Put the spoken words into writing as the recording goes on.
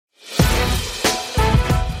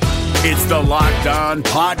It's the Locked On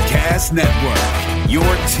Podcast Network, your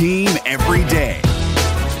team every day.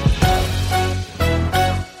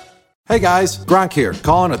 Hey guys, Gronk here,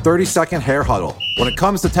 calling a 30-second hair huddle. When it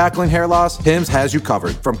comes to tackling hair loss, Hims has you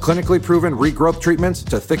covered. From clinically proven regrowth treatments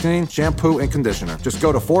to thickening, shampoo, and conditioner. Just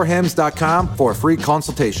go to 4hims.com for a free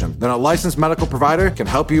consultation. Then a licensed medical provider can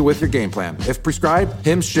help you with your game plan. If prescribed,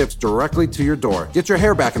 Hims ships directly to your door. Get your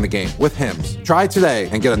hair back in the game with Hims. Try today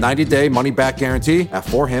and get a 90-day money-back guarantee at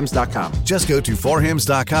 4hims.com. Just go to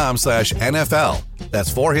 4hims.com/NFL.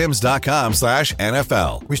 That's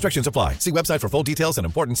 4hims.com/NFL. Restrictions apply. See website for full details and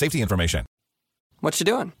important safety information. What you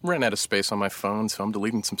doing? Ran out of space on my phone, so I'm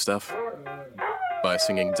deleting some stuff. Bye,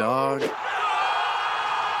 singing dog.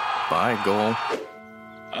 Bye, goal.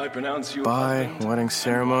 I pronounce you. Bye, wedding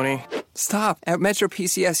ceremony. Stop. At Metro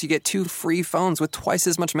PCS, you get 2 free phones with twice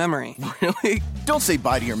as much memory. Really? Don't say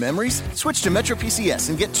bye to your memories. Switch to Metro PCS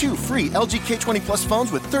and get 2 free LG K20 Plus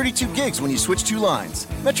phones with 32 gigs when you switch 2 lines.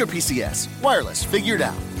 Metro PCS. Wireless. Figured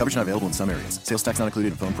out. Coverage not available in some areas. Sales tax not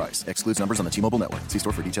included in phone price. Excludes numbers on the T-Mobile network. See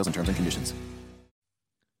store for details and terms and conditions.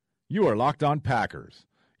 You are Locked On Packers,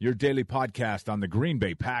 your daily podcast on the Green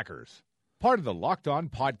Bay Packers. Part of the Locked On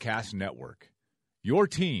Podcast Network. Your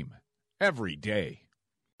team every day.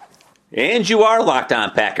 And you are Locked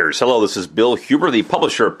On Packers. Hello, this is Bill Huber, the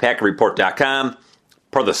publisher of PackerReport.com,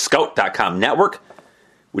 part of the Scout.com network,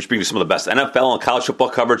 which brings you some of the best NFL and college football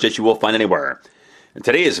coverage that you will find anywhere. And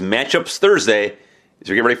today is Matchups Thursday as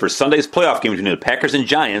we get ready for Sunday's playoff game between the Packers and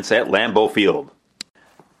Giants at Lambeau Field.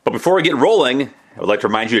 But before we get rolling, I would like to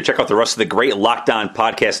remind you to check out the rest of the great Locked On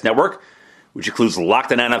Podcast Network, which includes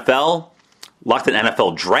Locked On NFL, Locked On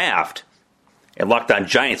NFL Draft, and Locked On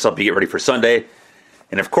Giants help you get ready for Sunday.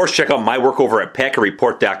 And of course, check out my work over at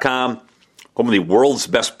PackerReport.com, home of the world's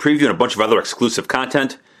best preview and a bunch of other exclusive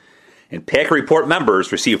content. And Packer Report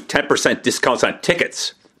members receive 10% discounts on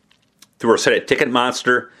tickets through our site at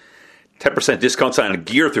Ticketmonster, 10% discounts on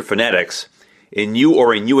gear through Fanatics, and new or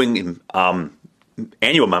renewing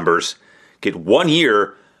annual members get 1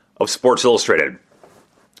 year of Sports Illustrated.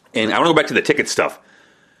 And I want to go back to the ticket stuff.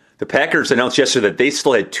 The Packers announced yesterday that they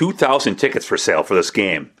still had 2,000 tickets for sale for this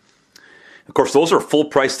game. Of course, those are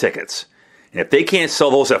full-price tickets. And if they can't sell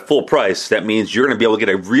those at full price, that means you're going to be able to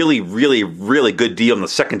get a really, really, really good deal in the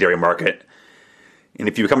secondary market. And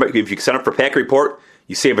if you sign up for Packer Report,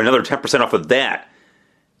 you save another 10% off of that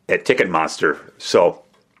at Ticketmonster. So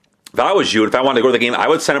if I was you, and if I wanted to go to the game, I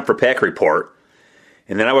would sign up for Packer Report.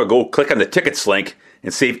 And then I would go click on the tickets link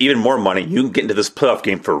and save even more money. You can get into this playoff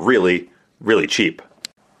game for really, really cheap.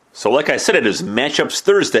 So like I said, it is Matchups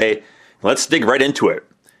Thursday. Let's dig right into it.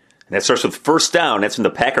 And that starts with first down. That's when the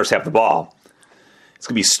Packers have the ball. It's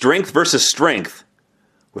going to be strength versus strength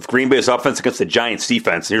with Green Bay's offense against the Giants'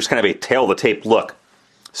 defense. And here's kind of a tail-of-the-tape look.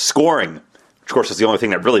 Scoring, which of course is the only thing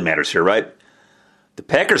that really matters here, right? The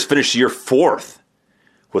Packers finished the year 4th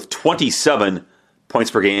with 27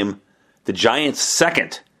 points per game. The Giants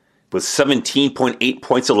second with 17.8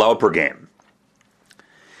 points allowed per game.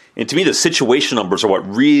 And to me, the situation numbers are what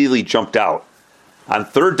really jumped out. On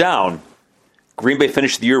third down, Green Bay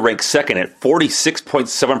finished the year ranked second at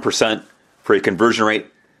 46.7% for a conversion rate.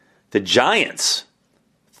 The Giants,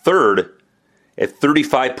 third at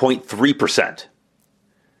 35.3%. Let's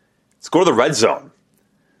go to the red zone.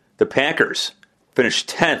 The Packers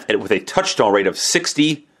finished 10th with a touchdown rate of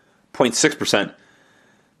 60.6%.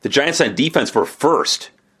 The Giants on defense were first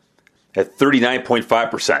at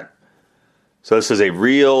 39.5%. So this is a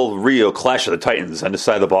real clash of the Titans on this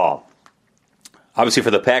side of the ball. Obviously for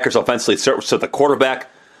the Packers offensively, it starts with the quarterback,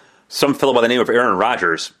 some fellow by the name of Aaron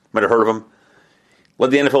Rodgers. Might have heard of him. Led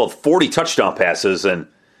the NFL with 40 touchdown passes. And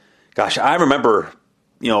gosh, I remember,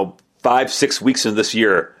 5-6 weeks into this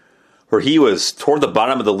year where he was toward the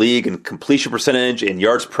bottom of the league in completion percentage and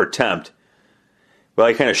yards per attempt. Well,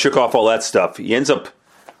 he kind of shook off all that stuff. He ends up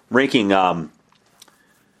ranking,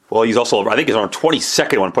 he's also, I think he's on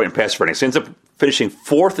 22nd at one point in passer rating. So he ends up finishing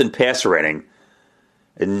 4th in passer rating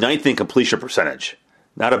and 9th in completion percentage.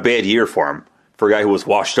 Not a bad year for him, for a guy who was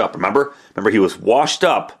washed up. Remember, he was washed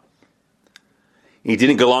up. He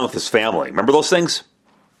didn't get along with his family. Remember those things?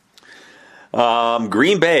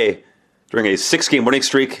 Green Bay, during a 6-game winning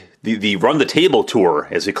streak, the Run the Table tour,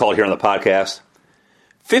 as we call it here on the podcast,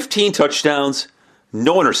 15 touchdowns,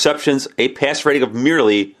 no interceptions, a pass rating of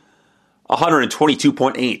merely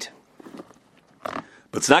 122.8. But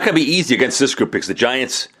it's not going to be easy against this group because the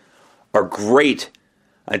Giants are great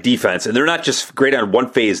on defense, and they're not just great on one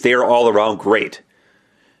phase, they are all around great.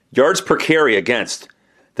 Yards per carry against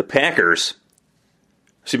the the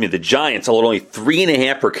Giants, allowed only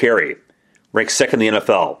 3.5 per carry, ranked second in the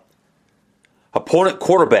NFL. Opponent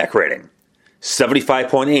quarterback rating,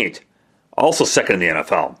 75.8, also second in the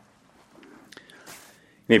NFL.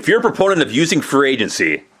 And if you're a proponent of using free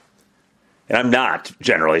agency, and I'm not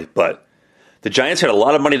generally, but the Giants had a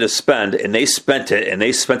lot of money to spend, and they spent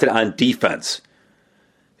it on defense.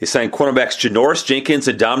 They signed cornerbacks Janoris Jenkins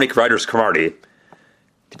and Dominic Ryder-Cromartie,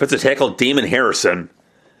 defensive tackle Damon Harrison,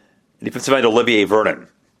 and defensive end Olivier Vernon.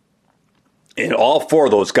 And all four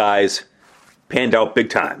of those guys panned out big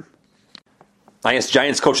time. I asked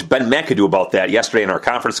Giants coach Ben McAdoo about that yesterday in our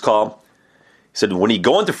conference call. He said, when you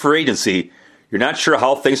go into free agency, you're not sure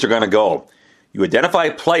how things are going to go. You identify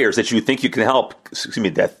players that you think you can help. Excuse me,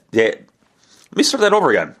 let me start that over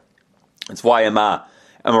again. That's why I'm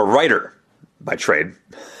a writer by trade.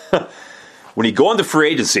 When you go into free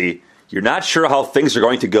agency, you're not sure how things are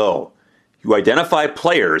going to go. You identify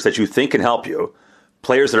players that you think can help you,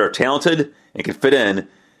 players that are talented and can fit in,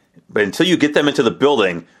 but until you get them into the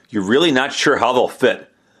building, you're really not sure how they'll fit.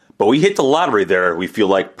 But we hit the lottery there, we feel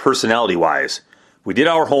like, personality-wise. We did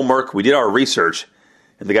our homework, we did our research,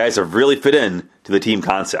 and the guys have really fit in to the team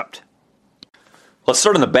concept. Let's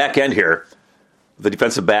start on the back end here. The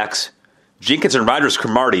defensive backs, Jenkins and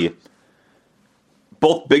Ryder-Cromartie,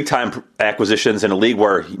 both big-time acquisitions in a league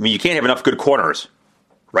where you can't have enough good corners.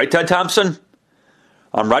 Right, Ted Thompson?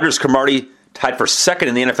 Ryder-Cromartie tied for second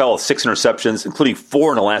in the NFL with 6 interceptions, including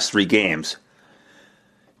 4 in the last 3 games.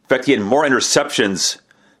 In fact, he had more interceptions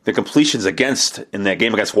than completions in that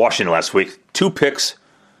game against Washington last week. 2 picks,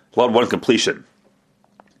 allowed 1 completion.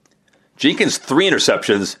 Jenkins, 3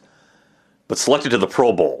 interceptions, but selected to the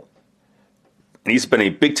Pro Bowl. And he's been a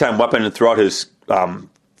big-time weapon throughout his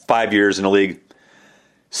 5 years in the league.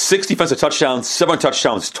 6 defensive touchdowns, 7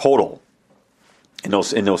 touchdowns total in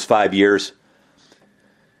those 5 years.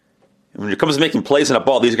 And when it comes to making plays on the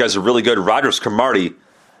ball, these guys are really good. Ryder-Cromartie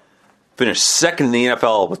finished second in the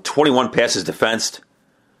NFL with 21 passes defensed.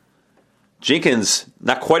 Jenkins,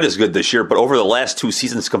 not quite as good this year, but over the last 2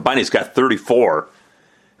 seasons combined, he's got 34. And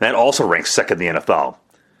that also ranks second in the NFL.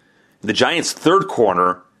 The Giants' third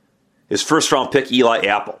corner is first-round pick Eli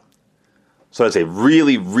Apple. So that's a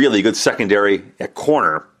really, really good secondary at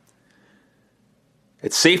corner.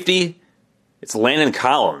 At safety, it's Landon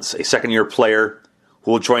Collins, a second-year player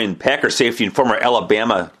who will join Packers safety and former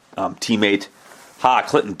Alabama teammate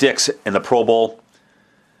Clinton Dix in the Pro Bowl.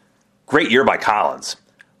 Great year by Collins.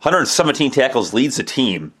 117 tackles, leads the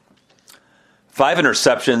team. 5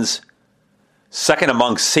 interceptions, second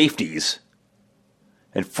among safeties,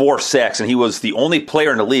 and 4 sacks. And he was the only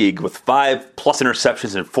player in the league with 5+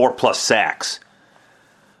 interceptions and 4+ sacks.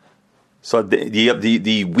 So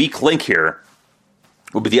the weak link here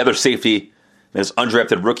will be the other safety, this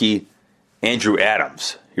undrafted rookie, Andrew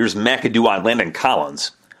Adams. Here's McAdoo on Landon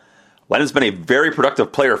Collins. Landon's been a very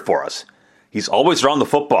productive player for us. He's always around the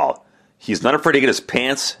football. He's not afraid to get his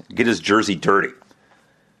pants, get his jersey dirty.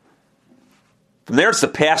 From there, it's the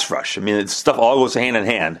pass rush. I mean, it's stuff all goes hand in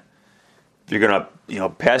hand. If you're going to,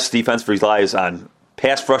 pass defense relies on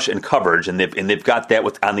pass rush and coverage, and they've got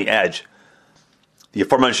that on the edge. The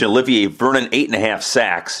aforementioned Olivier Vernon, 8.5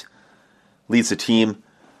 sacks, leads the team.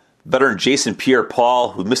 Veteran Jason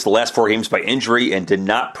Pierre-Paul, who missed the last 4 games by injury and did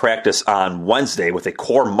not practice on Wednesday with a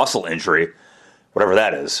core muscle injury, whatever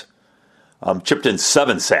that is, chipped in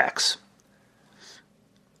 7 sacks.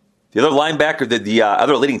 The other linebacker, the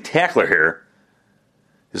other leading tackler here,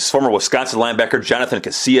 is former Wisconsin linebacker Jonathan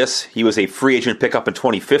Casillas. He was a free agent pickup in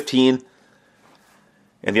 2015.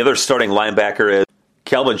 And the other starting linebacker is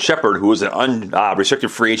Calvin Shepard, who was an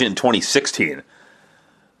unrestricted free agent in 2016.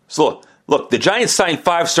 So look, the Giants signed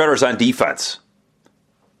 5 starters on defense.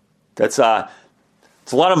 It's a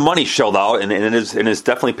lot of money shelled out, and it is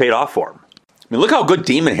definitely paid off for him. I mean, look how good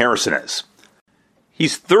Damon Harrison is.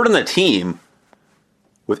 He's third on the team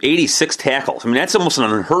with 86 tackles. I mean, that's almost an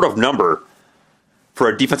unheard of number for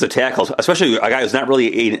a defensive tackle, especially a guy who's not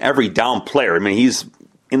really an every down player. I mean, he's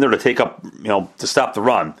in there to take up, to stop the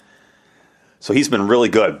run. So he's been really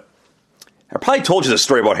good. I probably told you this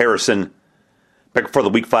story about Harrison back before the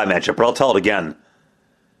Week 5 matchup, but I'll tell it again.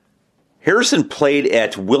 Harrison played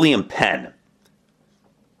at William Penn,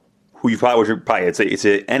 who you probably it's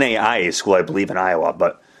a NAIA school, I believe, in Iowa.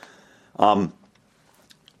 But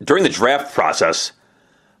during the draft process,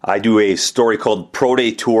 I do a story called Pro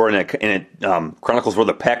Day Tour, and it chronicles where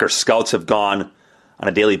the Packers scouts have gone on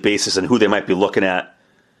a daily basis and who they might be looking at.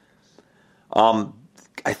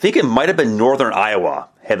 I think it might have been Northern Iowa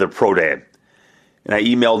had their Pro Day. And I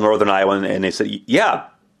emailed Northern Iowa, and they said, yeah,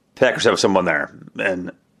 Packers have someone there.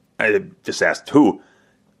 And I just asked, who?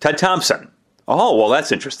 Ted Thompson. Oh, well,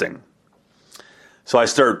 that's interesting. So I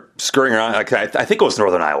start scurrying around. I think it was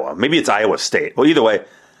Northern Iowa. Maybe it's Iowa State. Well, either way,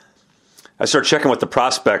 I start checking with the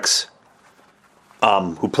prospects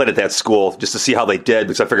who played at that school, just to see how they did,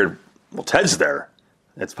 because I figured, well, Ted's there.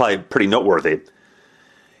 That's probably pretty noteworthy.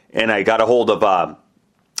 And I got a hold of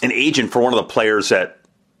an agent for one of the players at,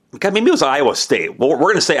 God, maybe it was Iowa State. Well, we're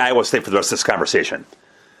going to say Iowa State for the rest of this conversation.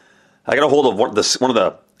 I got a hold of one of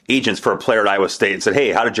the agents for a player at Iowa State and said,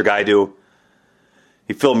 hey, how did your guy do?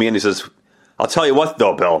 He filled me in. He says, I'll tell you what,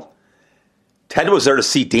 though, Bill. Ted was there to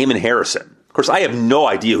see Damon Harrison. Of course, I have no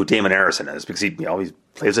idea who Damon Harrison is because he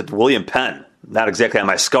plays at William Penn. Not exactly on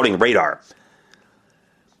my scouting radar.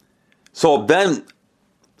 So then,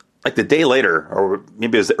 like the day later, or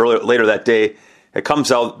maybe it was later that day, it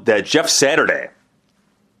comes out that Jeff Saturday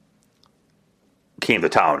came to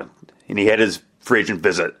town, and he had his free agent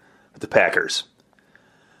visit with the Packers.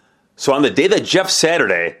 So on the day that Jeff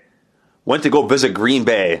Saturday went to go visit Green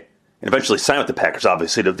Bay and eventually sign with the Packers,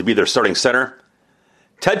 obviously, to be their starting center,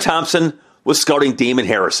 Ted Thompson was scouting Damon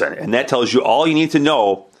Harrison. And that tells you all you need to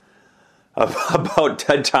know about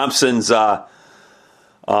Ted Thompson's love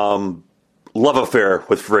affair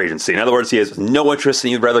with free agency. In other words, he has no interest,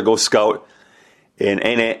 and he'd rather go scout an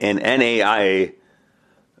NAIA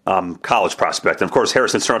college prospect. And, of course,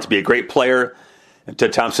 Harrison turned out to be a great player, and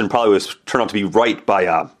Ted Thompson probably turned out to be right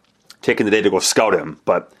by taking the day to go scout him.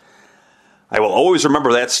 But I will always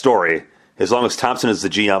remember that story as long as Thompson is the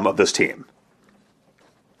GM of this team.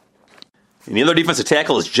 And the other defensive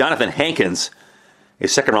tackle is Jonathan Hankins, a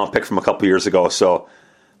second-round pick from a couple years ago. So,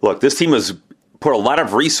 look, this team has put a lot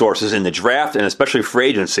of resources in the draft and especially free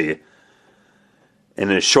agency, and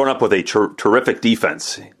has shown up with a terrific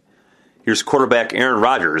defense. Here's quarterback Aaron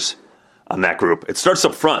Rodgers on that group. It starts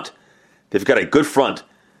up front. They've got a good front.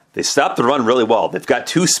 They stop the run really well. They've got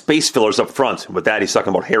two space fillers up front. With that, he's talking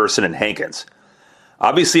about Harrison and Hankins.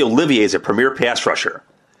 Obviously, Olivier is a premier pass rusher.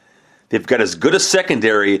 They've got as good a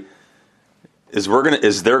secondary as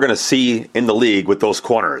they're going to see in the league with those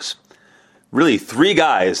corners. Really, three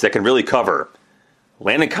guys that can really cover.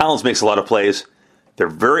 Landon Collins makes a lot of plays. They're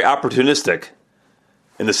very opportunistic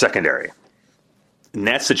in the secondary. And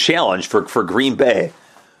that's the challenge for Green Bay,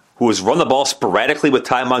 who has run the ball sporadically with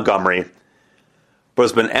Ty Montgomery, but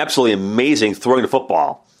has been absolutely amazing throwing the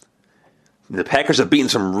football. The Packers have beaten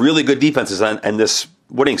some really good defenses on this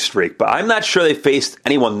winning streak, but I'm not sure they faced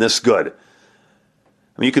anyone this good.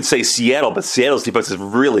 I mean, you could say Seattle, but Seattle's defense has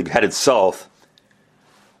really headed south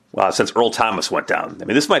since Earl Thomas went down. I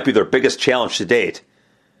mean, this might be their biggest challenge to date.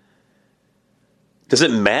 Does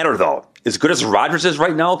it matter, though? As good as Rodgers is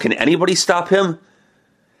right now, can anybody stop him?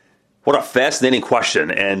 What a fascinating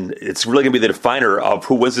question, and it's really going to be the definer of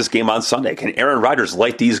who wins this game on Sunday. Can Aaron Rodgers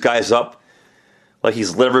light these guys up like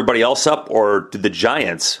he's lit everybody else up, or did the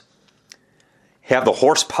Giants have the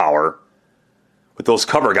horsepower with those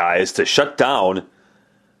cover guys to shut down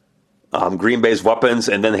Green Bay's weapons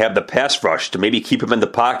and then have the pass rush to maybe keep him in the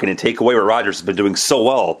pocket and take away what Rodgers has been doing so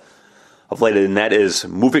well of late, and that is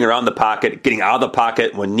moving around the pocket, getting out of the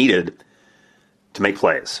pocket when needed to make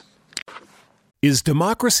plays. Is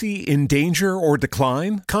democracy in danger or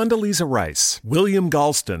decline? Condoleezza Rice, William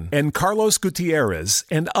Galston, and Carlos Gutierrez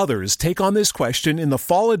and others take on this question in the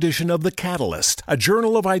fall edition of The Catalyst, a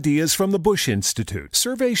journal of ideas from the Bush Institute.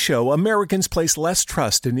 Surveys show Americans place less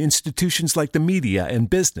trust in institutions like the media and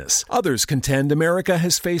business. Others contend America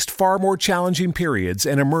has faced far more challenging periods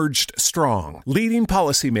and emerged strong. Leading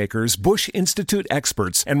policymakers, Bush Institute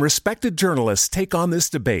experts, and respected journalists take on this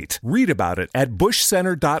debate. Read about it at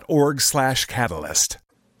bushcenter.org/catalyst.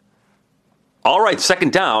 All right,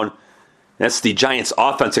 second down. That's the Giants'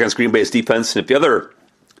 offense against Green Bay's defense. And if the other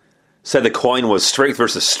side of the coin was strength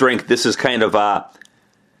versus strength, this is kind of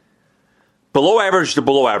below average to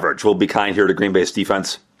below average. We'll be kind here to Green Bay's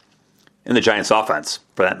defense and the Giants' offense,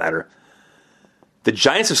 for that matter. The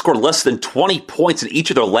Giants have scored less than 20 points in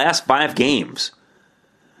each of their last 5 games.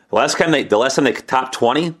 The last time they topped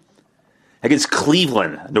 20 against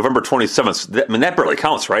Cleveland, November 27th. I mean, that barely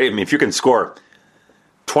counts, right? I mean, if you can score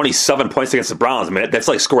 27 points against the Browns, I mean, that's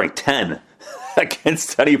like scoring 10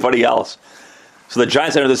 against anybody else. So the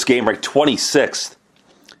Giants enter this game ranked 26th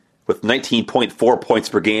with 19.4 points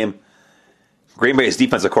per game. Green Bay's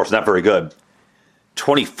defense, of course, not very good.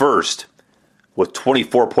 21st with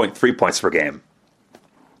 24.3 points per game.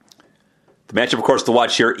 The matchup, of course, to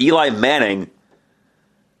watch here, Eli Manning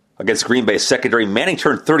against Green Bay's secondary. Manning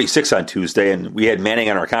turned 36 on Tuesday, and we had Manning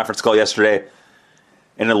on our conference call yesterday.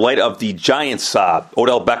 And in light of the Giants,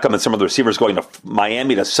 Odell Beckham and some of the receivers going to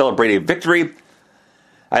Miami to celebrate a victory,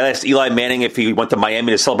 I asked Eli Manning if he went to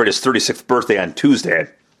Miami to celebrate his 36th birthday on Tuesday.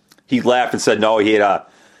 He laughed and said no, he had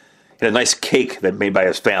a nice cake that made by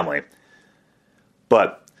his family.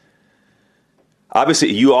 But obviously,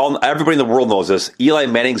 everybody in the world knows this. Eli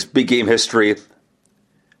Manning's big game history,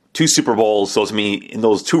 2 Super Bowls. Those mean in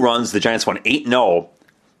those 2 runs, the Giants won 8-0.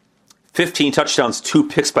 15 touchdowns, 2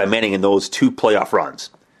 picks by Manning in those 2 playoff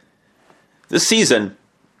runs. This season,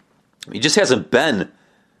 he just hasn't been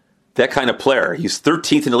that kind of player. He's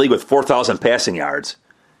 13th in the league with 4,000 passing yards.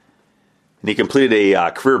 And he completed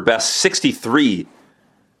a career best 63%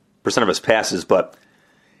 of his passes, but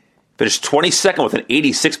finished 22nd with an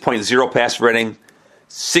 86.0 pass rating,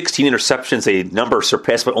 16 interceptions, a number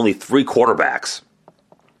surpassed by only 3 quarterbacks.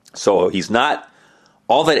 So he's not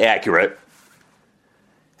all that accurate,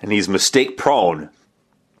 and he's mistake prone.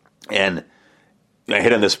 And I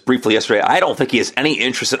hit on this briefly yesterday. I don't think he has any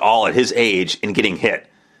interest at all at his age in getting hit.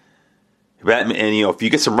 And if you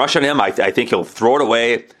get some rush on him, I think he'll throw it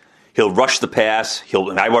away. He'll rush the pass.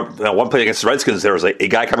 One play against the Redskins, there was a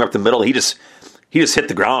guy coming up the middle. And he just hit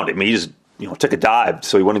the ground. I mean, he just took a dive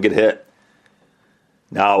so he wouldn't get hit.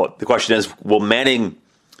 Now the question is, will Manning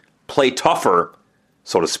play tougher,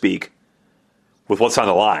 so to speak, with what's on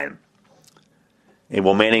the line? And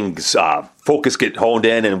will Manning's focus get honed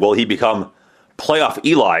in, and will he become playoff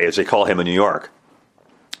Eli, as they call him in New York?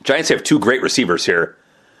 Giants have 2 great receivers here.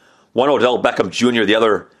 One, Odell Beckham Jr., the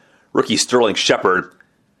other, rookie Sterling Shepard.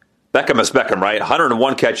 Beckham is Beckham, right?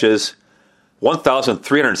 101 catches,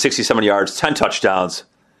 1,367 yards, 10 touchdowns.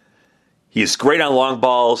 He's great on long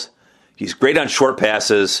balls. He's great on short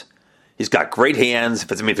passes. He's got great hands.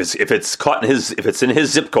 If it's in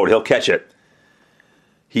his zip code, he'll catch it.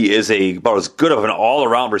 He is about as good of an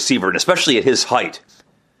all-around receiver, and especially at his height.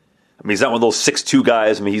 I mean, he's not one of those 6'2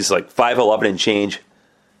 guys. I mean, he's like 5'11 and change.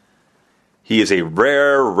 He is a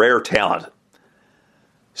rare talent.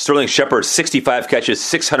 Sterling Shepard, 65 catches,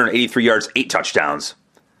 683 yards, 8 touchdowns.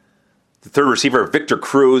 The third receiver, Victor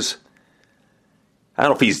Cruz. I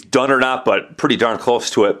don't know if he's done or not, but pretty darn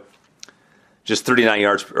close to it. Just 39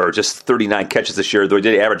 yards, or just 39 catches this year, though he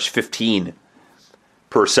did average 15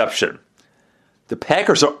 per reception. The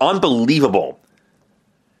Packers are unbelievable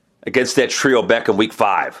against that trio back in Week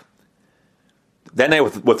 5. That night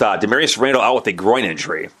with Demarius Randall out with a groin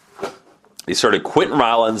injury, they started Quentin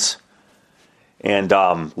Rollins and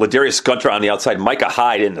Ladarius Gunter on the outside, Micah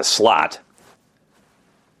Hyde in the slot.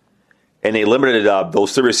 And they limited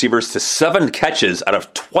those 3 receivers to 7 catches out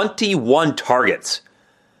of 21 targets.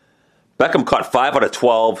 Beckham caught 5 out of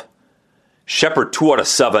 12. Shepard 2 out of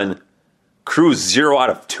 7. Cruz 0 out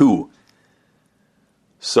of 2.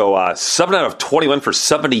 So 7 out of 21 for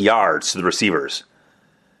 70 yards to the receivers.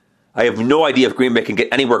 I have no idea if Green Bay can get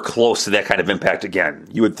anywhere close to that kind of impact again.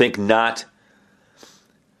 You would think not.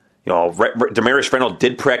 Demarius Randall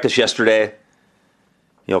did practice yesterday.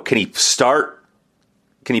 Can he start?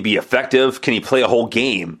 Can he be effective? Can he play a whole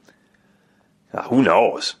game? Who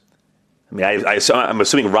knows? I mean, I'm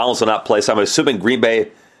assuming Rollins will not play, so I'm assuming Green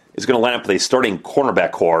Bay is going to line up with a starting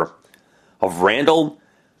cornerback core of Randall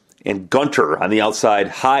and Gunter on the outside,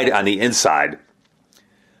 Hyde on the inside.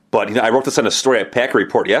 But I wrote this on a story at Packer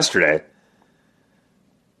Report yesterday.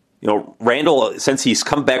 Randall, since he's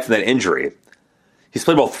come back from that injury, he's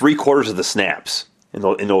played about 3/4 of the snaps in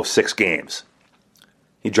those 6 games.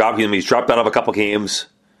 He's dropped out of a couple games.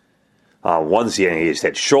 He's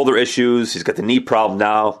had shoulder issues. He's got the knee problem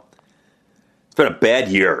now. It's been a bad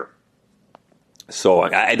year. So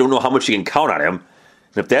I don't know how much you can count on him.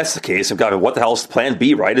 And if that's the case, what the hell is plan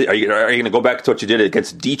B, right? Are you going to go back to what you did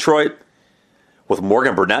against Detroit with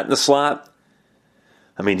Morgan Burnett in the slot?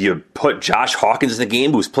 I mean, do you put Josh Hawkins in the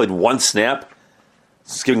game, who's played 1 snap,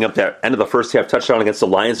 just giving up that end of the first half touchdown against the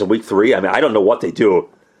Lions in Week 3? I mean, I don't know what they do.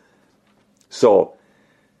 So,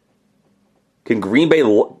 can Green Bay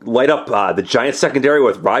light up the Giants secondary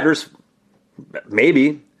with Rodgers?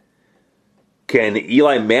 Maybe. Can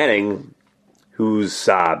Eli Manning, who's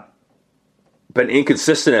been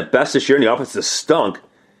inconsistent at best this year and the offense has stunk,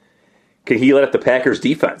 can he light up the Packers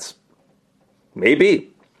defense? Maybe.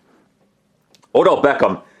 Odell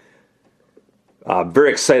Beckham, very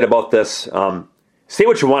excited about this. Say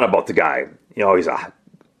what you want about the guy. He's a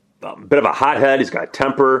bit of a hothead. He's got a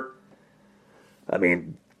temper. I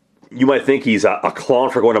mean, you might think he's a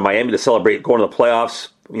clown for going to Miami to celebrate going to the playoffs.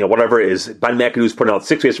 Whatever it is. Ben McAdoo's putting out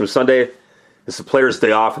 6 days from Sunday. It's the players'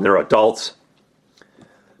 day off and they're adults.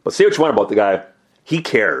 But say what you want about the guy. He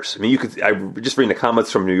cares. I mean, I just reading the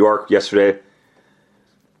comments from New York yesterday.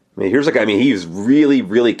 I mean, here's a guy. I mean, he really,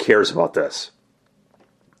 really cares about this.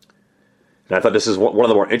 And I thought this is one of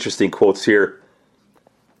the more interesting quotes here.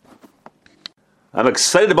 I'm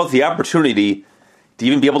excited about the opportunity to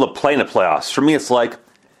even be able to play in the playoffs. For me, it's like,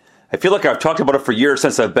 I feel like I've talked about it for years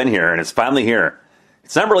since I've been here, and it's finally here.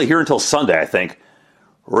 It's not really here until Sunday, I think,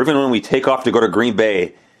 or even when we take off to go to Green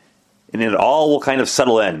Bay, and it all will kind of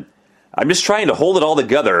settle in. I'm just trying to hold it all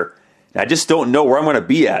together And I just don't know where I'm going to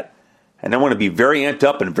be at. And I'm going to be very amped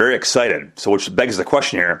up and very excited. So which begs the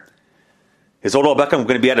question here. Is Odell Beckham going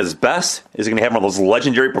to be at his best? Is he going to have one of those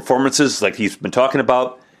legendary performances like he's been talking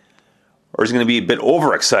about? Or is he going to be a bit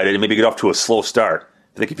overexcited and maybe get off to a slow start?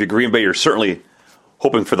 I think if you're Green Bay, you're certainly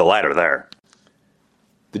hoping for the latter there.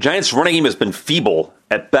 The Giants' running game has been feeble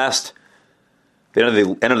at best. At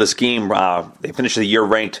the end of this game, they finished the year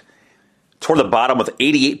ranked toward the bottom with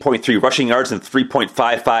 88.3 rushing yards and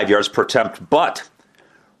 3.55 yards per attempt. But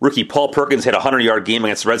rookie Paul Perkins had a 100-yard game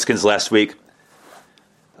against the Redskins last week.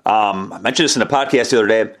 I mentioned this in the podcast the other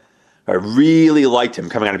day. I really liked him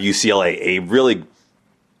coming out of UCLA. At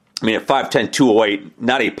 5'10", 208,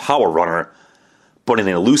 not a power runner, but an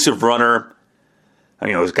elusive runner.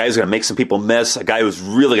 This guy's going to make some people miss. A guy who's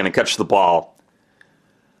really going to catch the ball.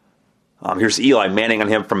 Here's Eli Manning on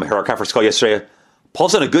him from our conference call yesterday.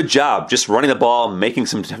 Paul's done a good job just running the ball, making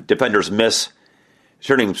some defenders miss,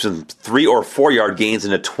 turning some 3 or 4 yard gains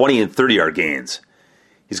into 20 and 30 yard gains.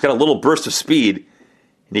 He's got a little burst of speed,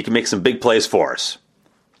 and he can make some big plays for us.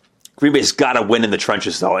 Green Bay's got to win in the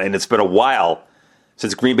trenches, though, and it's been a while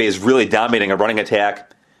since Green Bay is really dominating a running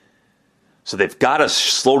attack. So they've got to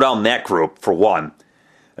slow down that group, for one,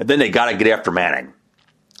 and then they got to get after Manning.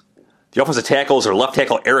 The offensive tackles are left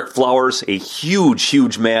tackle Eric Flowers, a huge,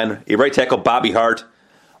 huge man. A right tackle Bobby Hart,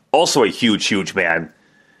 also a huge, huge man.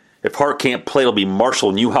 If Hart can't play, it'll be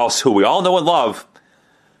Marshall Newhouse, who we all know and love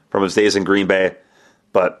from his days in Green Bay.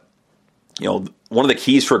 But, one of the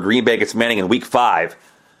keys for Green Bay against Manning in Week 5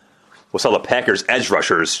 was how the Packers' edge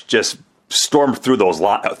rushers just stormed through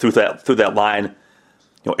that line.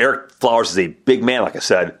 Eric Flowers is a big man, like I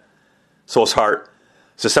said. So is Hart.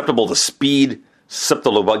 Susceptible to speed,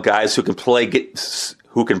 susceptible to guys who can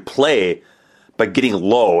play by getting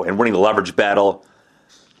low and winning the leverage battle.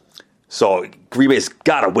 So Green Bay's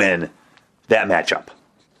got to win that matchup.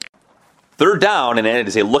 Third down, and it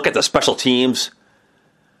is a look at the special teams.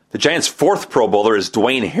 The Giants' fourth Pro Bowler is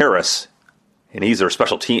Dwayne Harris, and he's their the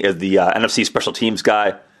NFC special teams guy.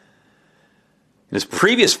 In his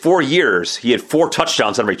previous 4 years, he had 4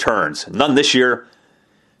 touchdowns on returns. None this year.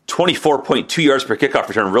 24.2 yards per kickoff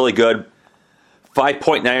return, really good.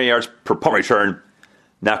 5.9 yards per punt return,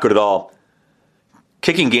 not good at all.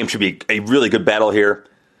 Kicking game should be a really good battle here.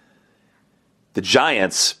 The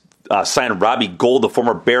Giants signed Robbie Gould, the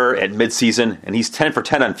former Bear, at midseason, and he's 10 for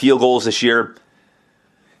 10 on field goals this year.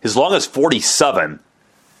 His long is 47.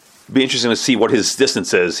 It'll be interesting to see what his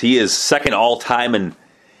distance is. He is second all-time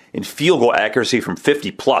in field goal accuracy from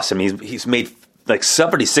 50+. He's made like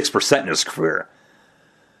 76% in his career,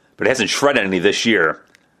 but hasn't shredded any this year.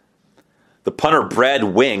 The punter Brad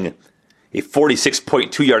Wing, a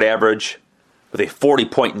 46.2 yard average with a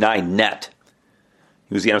 40.9 net.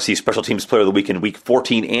 He was the NFC Special Teams Player of the Week in Week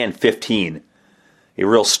 14 and 15. A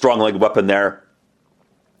real strong-legged weapon there.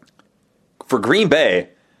 For Green Bay,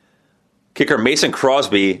 kicker Mason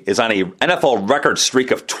Crosby is on a NFL record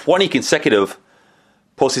streak of 20 consecutive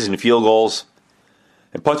postseason field goals.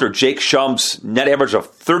 And punter Jake Shum's net average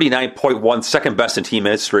of 39.1, second best in team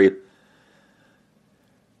history.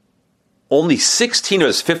 Only 16 of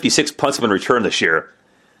his 56 punts have been returned this year.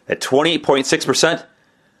 At 28.6%,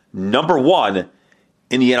 number 1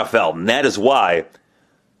 in the NFL. And that is why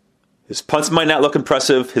his punts might not look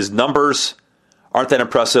impressive. His numbers aren't that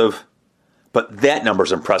impressive. But that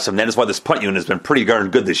number's impressive. And that is why this punt unit has been pretty darn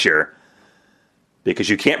good this year. Because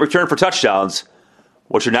you can't return for touchdowns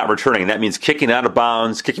what you're not returning. And that means kicking out of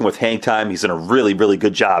bounds, kicking with hang time. He's done a really, really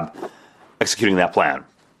good job executing that plan.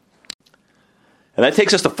 And that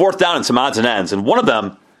takes us to fourth down and some odds and ends. And one of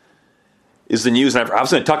them is the news, and I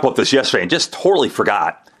was going to talk about this yesterday and just totally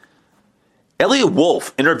forgot. Elliot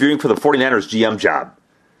Wolf interviewing for the 49ers GM job.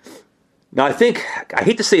 Now, I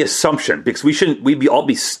hate to say assumption, because we'd all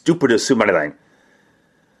be stupid to assume anything.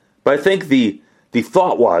 But I think the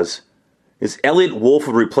thought is Elliot Wolf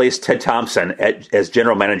would replace Ted Thompson as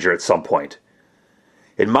general manager at some point.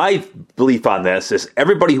 And my belief on this is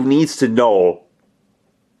everybody who needs to know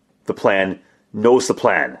the plan knows the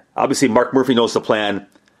plan. Obviously, Mark Murphy knows the plan.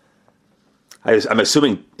 I'm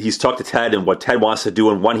assuming he's talked to Ted and what Ted wants to do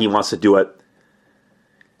and when he wants to do it.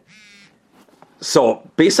 So,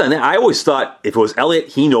 based on that, I always thought if it was Elliott,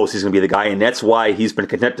 he knows he's going to be the guy, and that's why he's been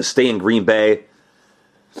content to stay in Green Bay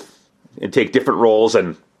and take different roles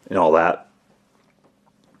and all that.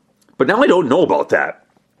 But now I don't know about that.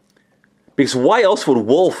 Because why else would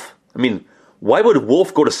Wolf, why would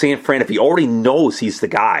Wolf go to San Fran if he already knows he's the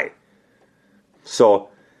guy? So,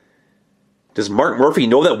 does Mark Murphy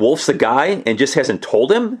know that Wolf's the guy and just hasn't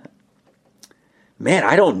told him? Man,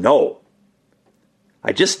 I don't know.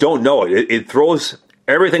 I just don't know. It throws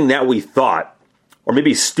everything that we thought or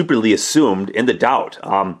maybe stupidly assumed into doubt.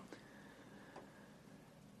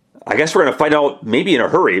 I guess we're going to find out maybe in a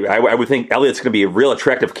hurry. I would think Elliott's going to be a real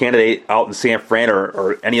attractive candidate out in San Fran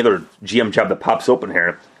or any other GM job that pops open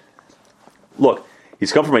here. Look,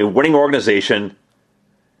 he's come from a winning organization.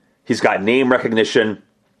 He's got name recognition.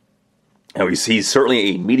 You know, he's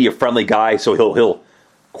certainly a media-friendly guy, so he'll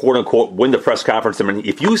quote-unquote win the press conference. I mean,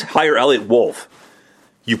 if you hire Elliott Wolf,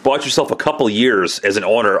 you've bought yourself a couple years as an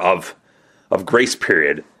owner of grace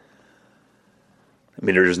period. I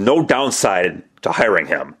mean, there's no downside to hiring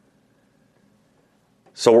him.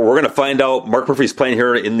 So we're going to find out. Mark Murphy's playing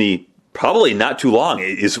here in the probably not too long.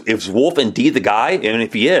 Is Wolf indeed the guy? And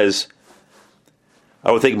if he is,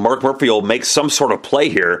 I would think Mark Murphy will make some sort of play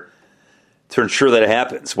here to ensure that it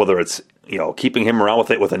happens. Whether it's keeping him around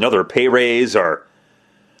with another pay raise, or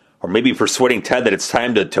maybe persuading Ted that it's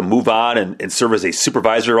time to move on and serve as a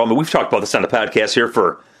supervisor. I mean, we've talked about this on the podcast here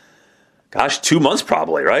for 2 months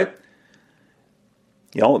probably, right?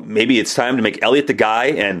 Maybe it's time to make Elliott the guy,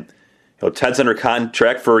 and Ted's under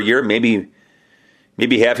contract for a year. Maybe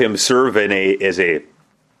have him serve as a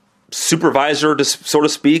supervisor, so to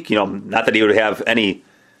speak. Not that he would have any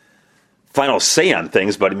final say on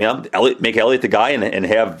things, but make Elliott the guy and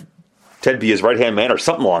have Ted be his right-hand man or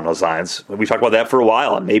something along those lines. We talked about that for a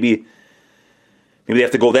while, and maybe they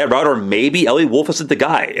have to go that route, or maybe Elliott Wolf isn't the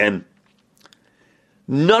guy. And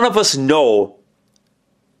none of us know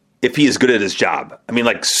if he is good at his job. I mean,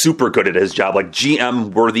 like super good at his job, like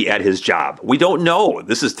GM worthy at his job. We don't know.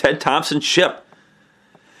 This is Ted Thompson's ship.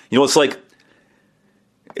 It's like,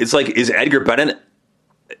 is Edgar Bennett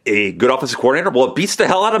a good offensive coordinator? Well, it beats the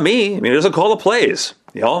hell out of me. I mean, he doesn't call the plays.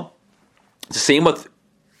 It's the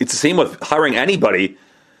same with hiring anybody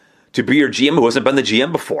to be your GM who hasn't been the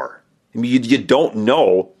GM before. I mean, you don't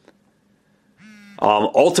know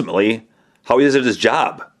ultimately how he is at his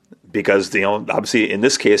job. Because, obviously in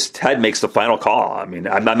this case, Ted makes the final call. I mean,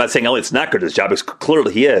 I'm not saying Elliott's not good at his job, because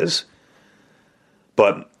clearly he is.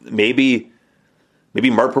 But maybe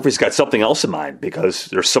Mark Murphy's got something else in mind, because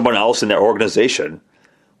there's someone else in that organization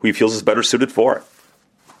who he feels is better suited for it.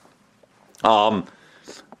 A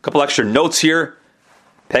couple extra notes here.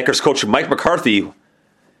 Packers coach Mike McCarthy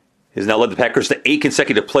has now led the Packers to 8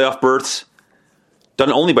 consecutive playoff berths,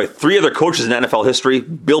 done only by 3 other coaches in NFL history.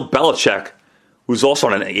 Bill Belichick, who's also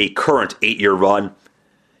on a current 8-year run,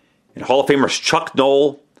 and Hall of Famers Chuck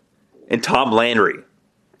Noll and Tom Landry.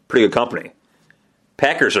 Pretty good company.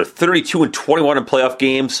 Packers are 32-21 in playoff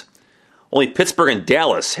games. Only Pittsburgh and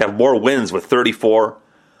Dallas have more wins with 34.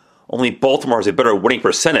 Only Baltimore has a better winning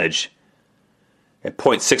percentage at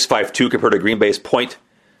 .652 compared to Green Bay's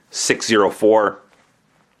 .604.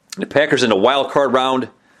 The Packers in the wild card round,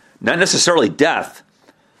 not necessarily death.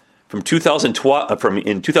 In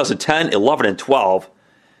 2010, 11, and 12,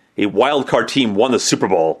 a wild card team won the Super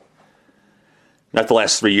Bowl. Not the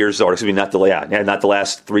last 3 years, though. Not the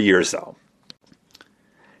last 3 years, though.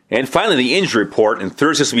 And finally, the injury report. And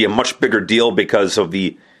Thursday's going to be a much bigger deal because of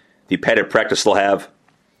the padded practice they'll have.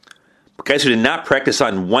 But guys who did not practice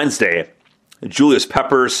on Wednesday, Julius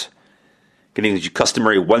Peppers getting the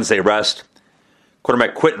customary Wednesday rest.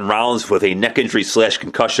 Quarterback Quentin Rollins with a neck injury /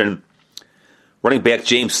 concussion. Running back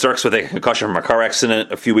James Starks with a concussion from a car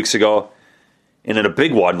accident a few weeks ago. And in a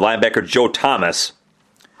big one, linebacker Joe Thomas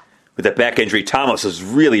with that back injury. Thomas was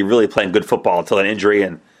really, really playing good football until that injury.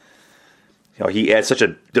 And he adds such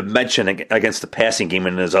a dimension against the passing game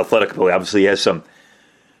in his athletic ability. Obviously, he has some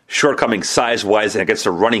shortcomings size-wise and against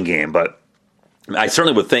the running game. But I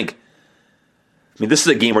certainly would think, this is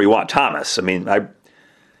a game where you want Thomas. The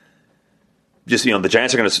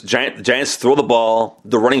Giants are going to Giants throw the ball.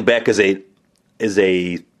 The running back is a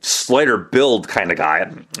slighter build kind of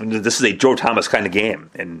guy. This is a Joe Thomas kind of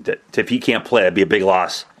game. And if he can't play, it'd be a big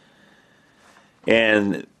loss.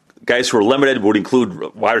 And guys who are limited would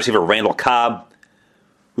include wide receiver Randall Cobb,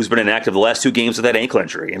 who's been inactive the last 2 games with that ankle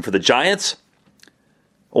injury. And for the Giants,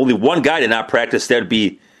 only one guy did not practice. That would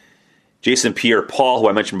be Jason Pierre-Paul, who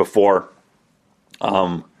I mentioned before.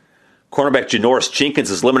 Cornerback Janoris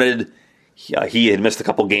Jenkins is limited. He had missed a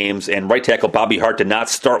couple games, and right tackle Bobby Hart did not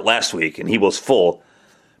start last week, and he was full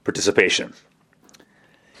participation.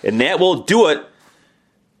 And that will do it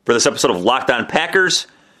for this episode of Locked On Packers.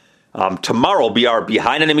 Tomorrow will be our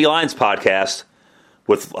Behind Enemy Lines podcast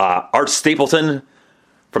with Art Stapleton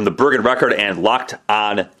from the Bergen Record and Locked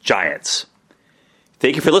On Giants.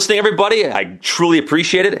 Thank you for listening, everybody. I truly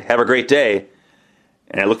appreciate it. Have a great day,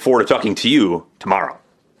 and I look forward to talking to you tomorrow.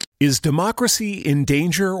 Is democracy in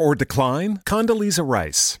danger or decline? Condoleezza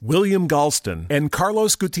Rice, William Galston, and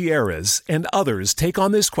Carlos Gutierrez and others take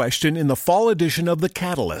on this question in the fall edition of The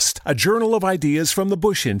Catalyst, a journal of ideas from the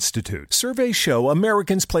Bush Institute. Surveys show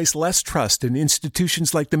Americans place less trust in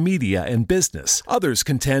institutions like the media and business. Others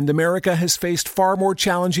contend America has faced far more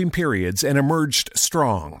challenging periods and emerged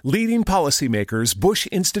strong. Leading policymakers, Bush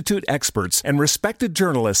Institute experts, and respected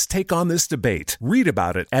journalists take on this debate. Read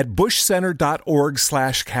about it at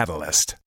bushcenter.org/catalyst.